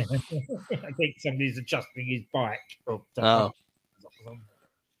 Yeah. I think somebody's adjusting his bike. Oh.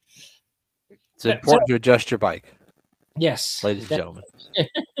 It's important to adjust your bike. Yes. Ladies and gentlemen.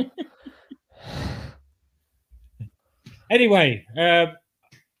 Anyway,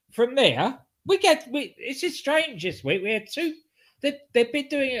 from there, it's just strange this week. We had two. They've been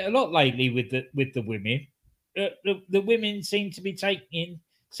doing it a lot lately with the women. The women seem to be taking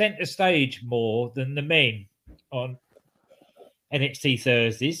center stage more than the men on NXT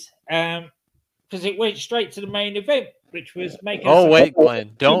Thursdays, because it went straight to the main event, which was making. Oh wait,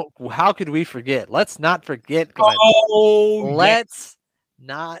 Glenn! How could we forget? Let's not forget, Glenn. Let's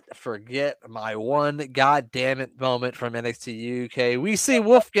not forget my one goddamn it moment from NXT UK. We see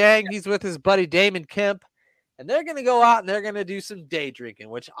Wolfgang. He's with his buddy Damon Kemp. And they're going to go out and they're going to do some day drinking,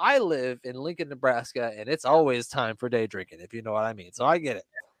 which I live in Lincoln, Nebraska, and it's always time for day drinking, if you know what I mean. So I get it.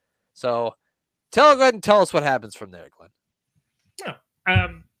 So go ahead and tell us what happens from there, Glenn.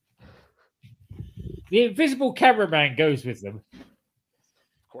 The invisible cameraman goes with them.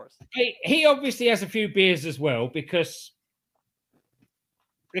 Of course. He obviously has a few beers as well, because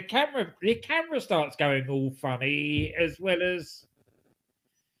the camera starts going all funny, as well as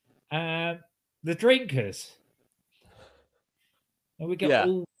the drinkers. And we get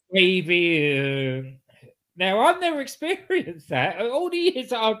all wavy. Now, I've never experienced that. All the years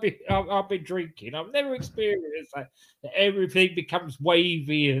that I've been drinking, I've never experienced that everything becomes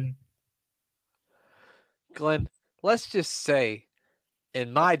wavy and. Glenn, let's just say,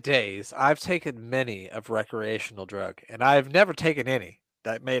 in my days, I've taken many of recreational drug, and I've never taken any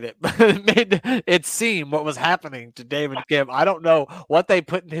that made it made it seem what was happening to David Kim. I don't know what they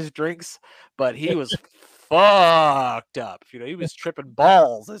put in his drinks, but he was fucked up. You know, he was tripping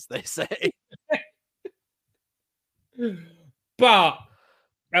balls, as they say. But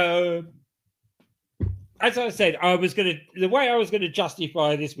as I said, the way I was gonna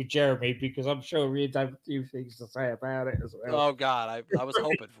justify this with Jeremy, because I'm sure he'd have a few things to say about it as well. Oh God, I was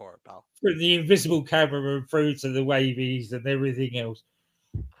hoping for it, pal. From the invisible camera and through to the wavies and everything else.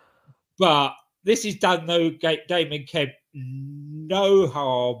 But this has done Damon Kemp no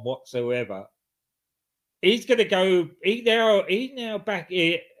harm whatsoever. He's going to go. He's now back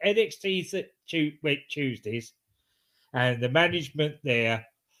in NXT Tuesdays, and the management there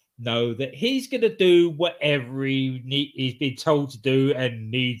know that he's going to do whatever he's been told to do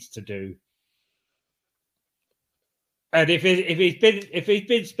and needs to do. And if he's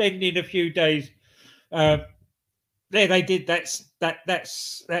been spending a few days, there they did that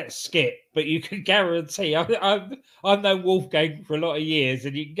skit, but you can guarantee I've known Wolfgang for a lot of years,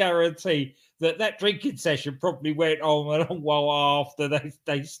 and you can guarantee that drinking session probably went on a long while after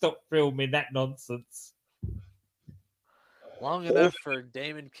they stopped filming that nonsense. Long enough for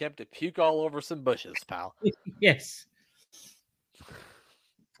Damon Kemp to puke all over some bushes, pal. Yes.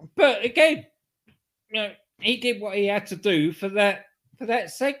 But again, you know, he did what he had to do for that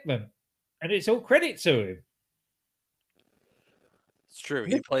segment, and it's all credit to him. It's true.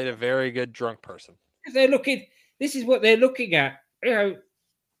 He played a very good drunk person. This is what they're looking at. You know,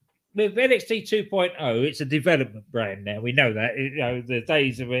 with NXT 2.0, it's a development brand now. We know that. You know, the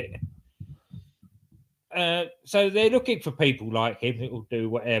days of it. So they're looking for people like him that will do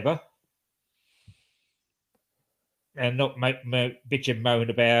whatever and not bitch and moan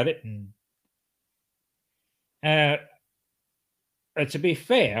about it. And to be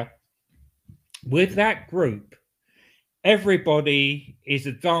fair, with that group, everybody is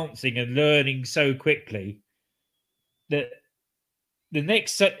advancing and learning so quickly that the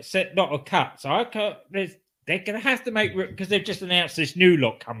next set lot of cuts, they're going to have to make, because they've just announced this new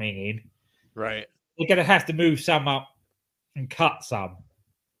lot coming in. Right. They're going to have to move some up and cut some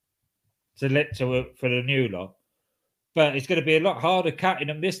for the new lot. But it's going to be a lot harder cutting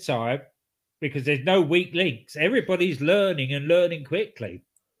them this time because there's no weak links. Everybody's learning and learning quickly.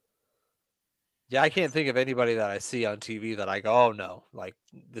 Yeah, I can't think of anybody that I see on TV that I go, oh no, like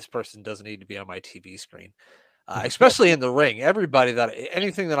this person doesn't need to be on my TV screen. Especially in the ring.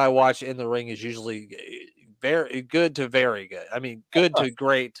 Anything that I watch in the ring is usually very good to very good. I mean, good to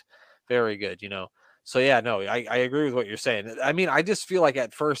great, very good, you know. So yeah, no, I agree with what you're saying. I mean, I just feel like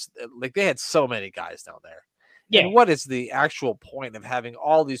at first, like they had so many guys down there. Yeah. And what is the actual point of having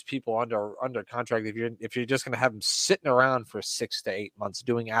all these people under contract if you're just going to have them sitting around for 6 to 8 months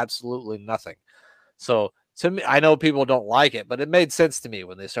doing absolutely nothing? So to me, I know people don't like it, but it made sense to me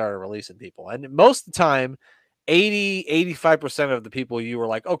when they started releasing people. And most of the time, 85% of the people you were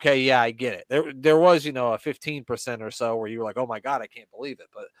like, okay, yeah, I get it. There was, you know, a 15% or so where you were like, oh my God, I can't believe it.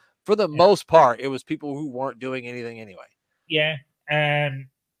 But for the most part, it was people who weren't doing anything anyway. Yeah. And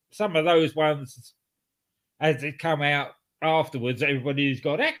some of those ones, as they come out afterwards, everybody's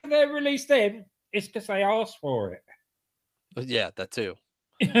gone, how can they release them? It's because they asked for it. But yeah, that too.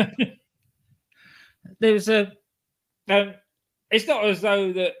 There's it's not as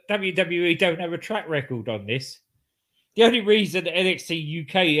though that WWE don't have a track record on this. The only reason that NXT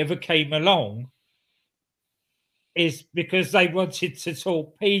UK ever came along is because they wanted to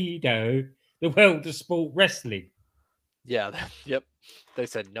torpedo the world of sport wrestling. Yeah, yep. They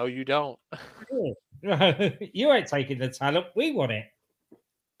said, no, you don't. You ain't taking the talent. We want it.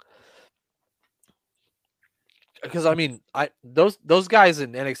 Because I mean, those guys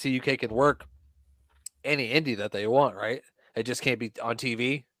in NXT UK can work any indie that they want, right? It just can't be on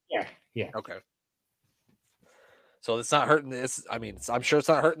TV. Yeah. Okay. So it's not hurting this. I mean, I'm sure it's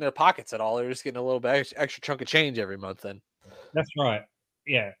not hurting their pockets at all. They're just getting a little bit extra chunk of change every month. Then that's right.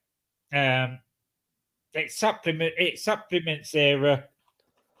 Yeah. It supplements their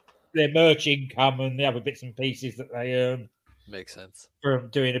merch income and the other bits and pieces that they earn. Makes sense from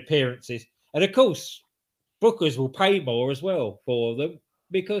doing appearances, and of course, bookers will pay more as well for them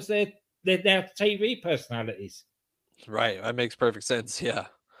because they're now TV personalities. Right, that makes perfect sense. Yeah,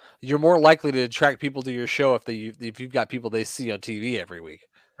 you're more likely to attract people to your show if you've got people they see on TV every week.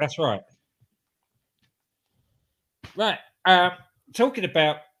 That's right. Right. Talking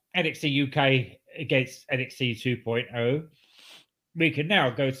about NXT UK against NXT 2.0, we can now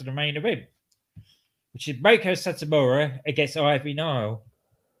go to the main event, which is Meiko Satomura against Ivy Nile.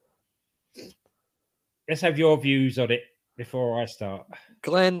 Let's have your views on it before I start.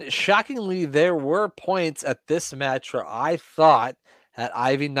 Glenn, shockingly, there were points at this match where I thought that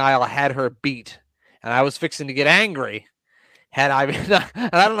Ivy Nile had her beat, and I was fixing to get angry. And I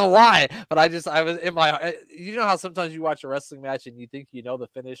don't know why, but I was in my, you know how sometimes you watch a wrestling match and you think you know the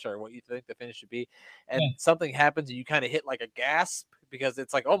finish or what you think the finish should be, and something happens and you kind of hit like a gasp because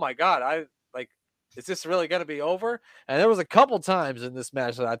it's like, oh my God, is this really going to be over? And there was a couple times in this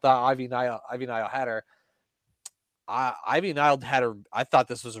match that I thought Ivy Nile had her. Ivy Nile had her. I thought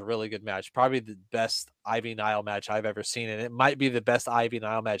this was a really good match, probably the best Ivy Nile match I've ever seen, and it might be the best Ivy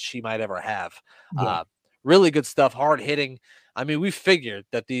Nile match she might ever have. Yeah. Really good stuff, hard hitting. I mean, we figured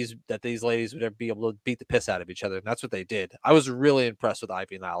that these ladies would be able to beat the piss out of each other, and that's what they did. I was really impressed with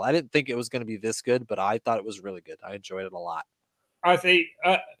Ivy Nile. I didn't think it was going to be this good, but I thought it was really good. I enjoyed it a lot. I think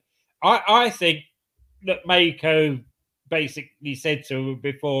I think that Meiko basically said to her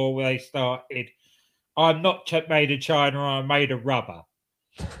before they started, "I'm not made of China. I'm made of rubber."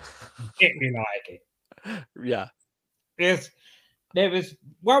 Get me like it. Yeah. There was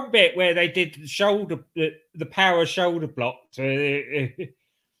one bit where they did the power shoulder block. So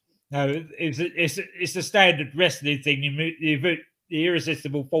it's a standard wrestling thing. The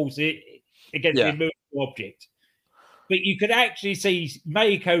irresistible force against the immovable object. But you could actually see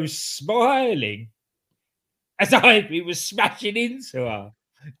Meiko smiling as Ivy was smashing into her.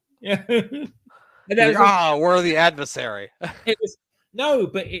 And that was we're the adversary. But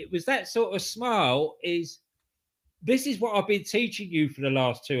it was that sort of smile this is what I've been teaching you for the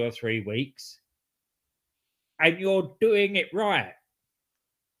last 2 or 3 weeks, and you're doing it right.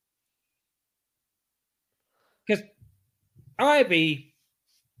 Because Ivy,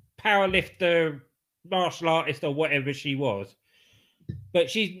 powerlifter, martial artist, or whatever she was, but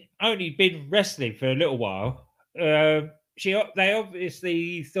she's only been wrestling for a little while. They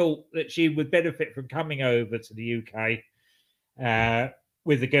obviously thought that she would benefit from coming over to the UK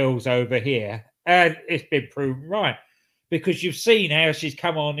with the girls over here. And it's been proven right, because you've seen how she's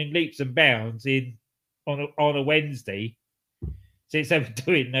come on in leaps and bounds on a Wednesday since they were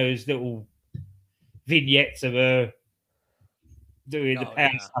doing those little vignettes of her doing the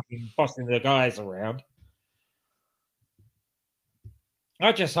power stuff and bossing the guys around.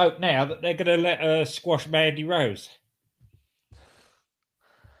 I just hope now that they're going to let her squash Mandy Rose.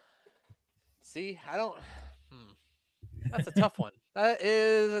 See, I don't. That's a tough one. That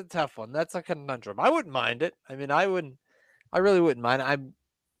is a tough one. That's a conundrum. I wouldn't mind it. I mean, I really wouldn't mind. I'm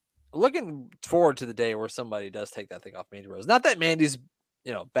looking forward to the day where somebody does take that thing off Mandy Rose. Not that Mandy's,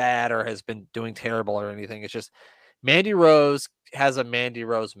 bad or has been doing terrible or anything. It's just Mandy Rose has a Mandy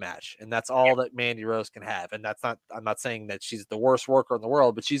Rose match, and that's all that Mandy Rose can have. And I'm not saying that she's the worst worker in the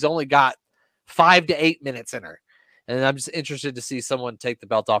world, but she's only got 5 to 8 minutes in her. And I'm just interested to see someone take the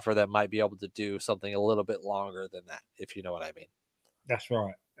belt off her that might be able to do something a little bit longer than that, if you know what I mean. That's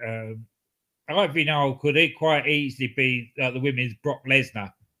right. Ivy Nile could quite easily be like the women's Brock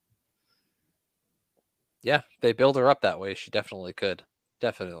Lesnar. Yeah, they build her up that way. She definitely could.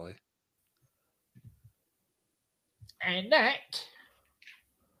 Definitely. And that...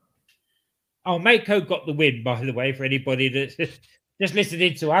 Meiko got the win, by the way, for anybody that's just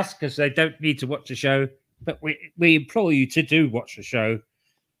listening to us, because they don't need to watch the show. But we implore you to do watch the show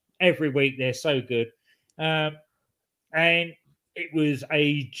every week. They're so good. And it was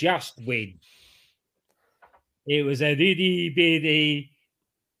a just win. It was an itty-bitty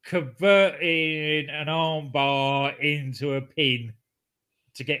converting an armbar into a pin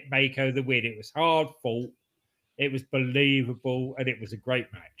to get Meiko the win. It was hard fought. It was believable, and it was a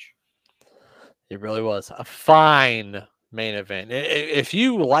great match. It really was a fine main event. If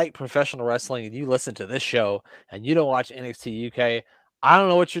you like professional wrestling and you listen to this show and you don't watch NXT UK, I don't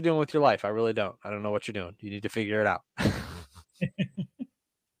know what you're doing with your life. I really don't. I don't know what you're doing. You need to figure it out.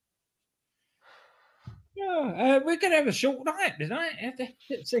 Yeah, we're gonna have a short night tonight.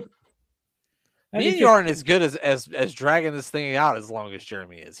 Me and you aren't as good as dragging this thing out as long as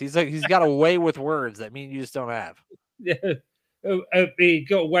Jeremy is. He's got a way with words that me and you just don't have. Yeah. He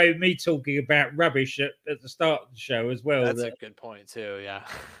got away with me talking about rubbish at the start of the show as well. That's a good point too. Yeah,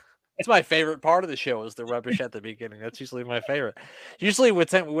 it's my favorite part of the show is the rubbish at the beginning. That's usually my favorite. Usually,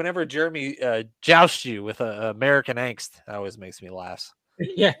 whenever Jeremy jousts you with American angst, that always makes me laugh.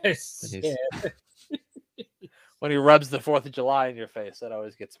 Yes. When he rubs the 4th of July in your face, that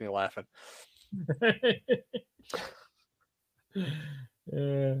always gets me laughing.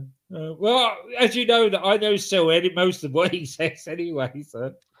 Well, as you know, that I know so most of what he says anyway.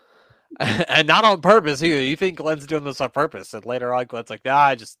 So And not on purpose either. You think Glenn's doing this on purpose, and later on, Glenn's like, "Nah,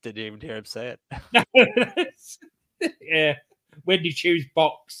 I just didn't even hear him say it." Yeah. When you choose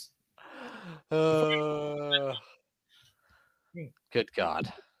box. Good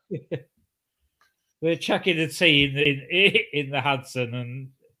God. We're chucking the tea in the Hudson and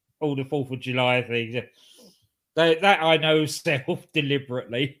all the 4th of July things. That I know self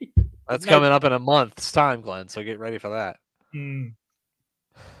deliberately. That's coming up in a month's time, Glenn. So get ready for that.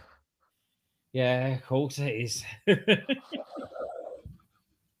 Yeah, of course it is.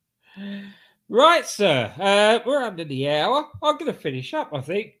 Right, sir. We're under the hour. I'm going to finish up, I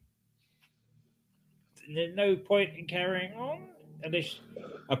think. There's no point in carrying on. Unless,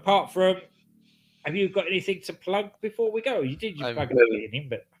 apart from, have you got anything to plug before we go? You did just plug it in,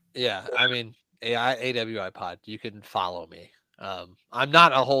 but. Yeah, I mean, AWI Pod, you can follow me. I'm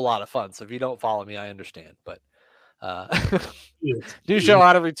not a whole lot of fun, so if you don't follow me, I understand. But new show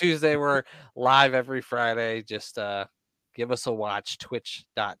out every Tuesday. We're live every Friday. Just give us a watch,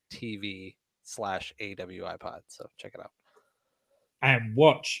 twitch.tv/AWI Pod. So check it out. And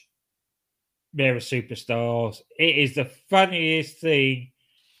watch They're Superstars. It is the funniest thing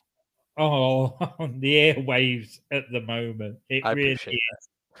on the airwaves at the moment. It really is.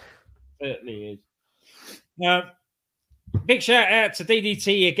 Certainly is. Big shout out to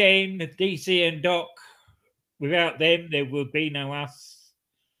DDT again, DC and Doc. Without them, there would be no us.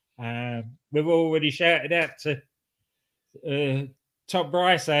 We've already shouted out to Tom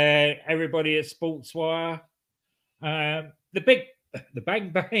Bryce, everybody at Sportswire. The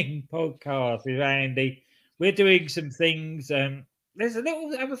Bang Bang podcast with Andy. We're doing some things. There's a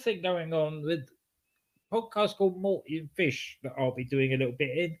little other thing going on with a podcast called Morty and Fish that I'll be doing a little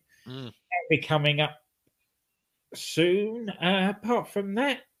bit in. That'll be coming up soon. Apart from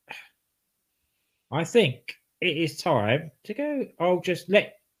that, I think it is time to go. I'll just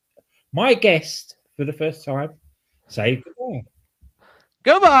let my guest for the first time say goodbye.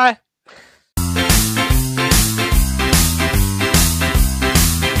 Goodbye.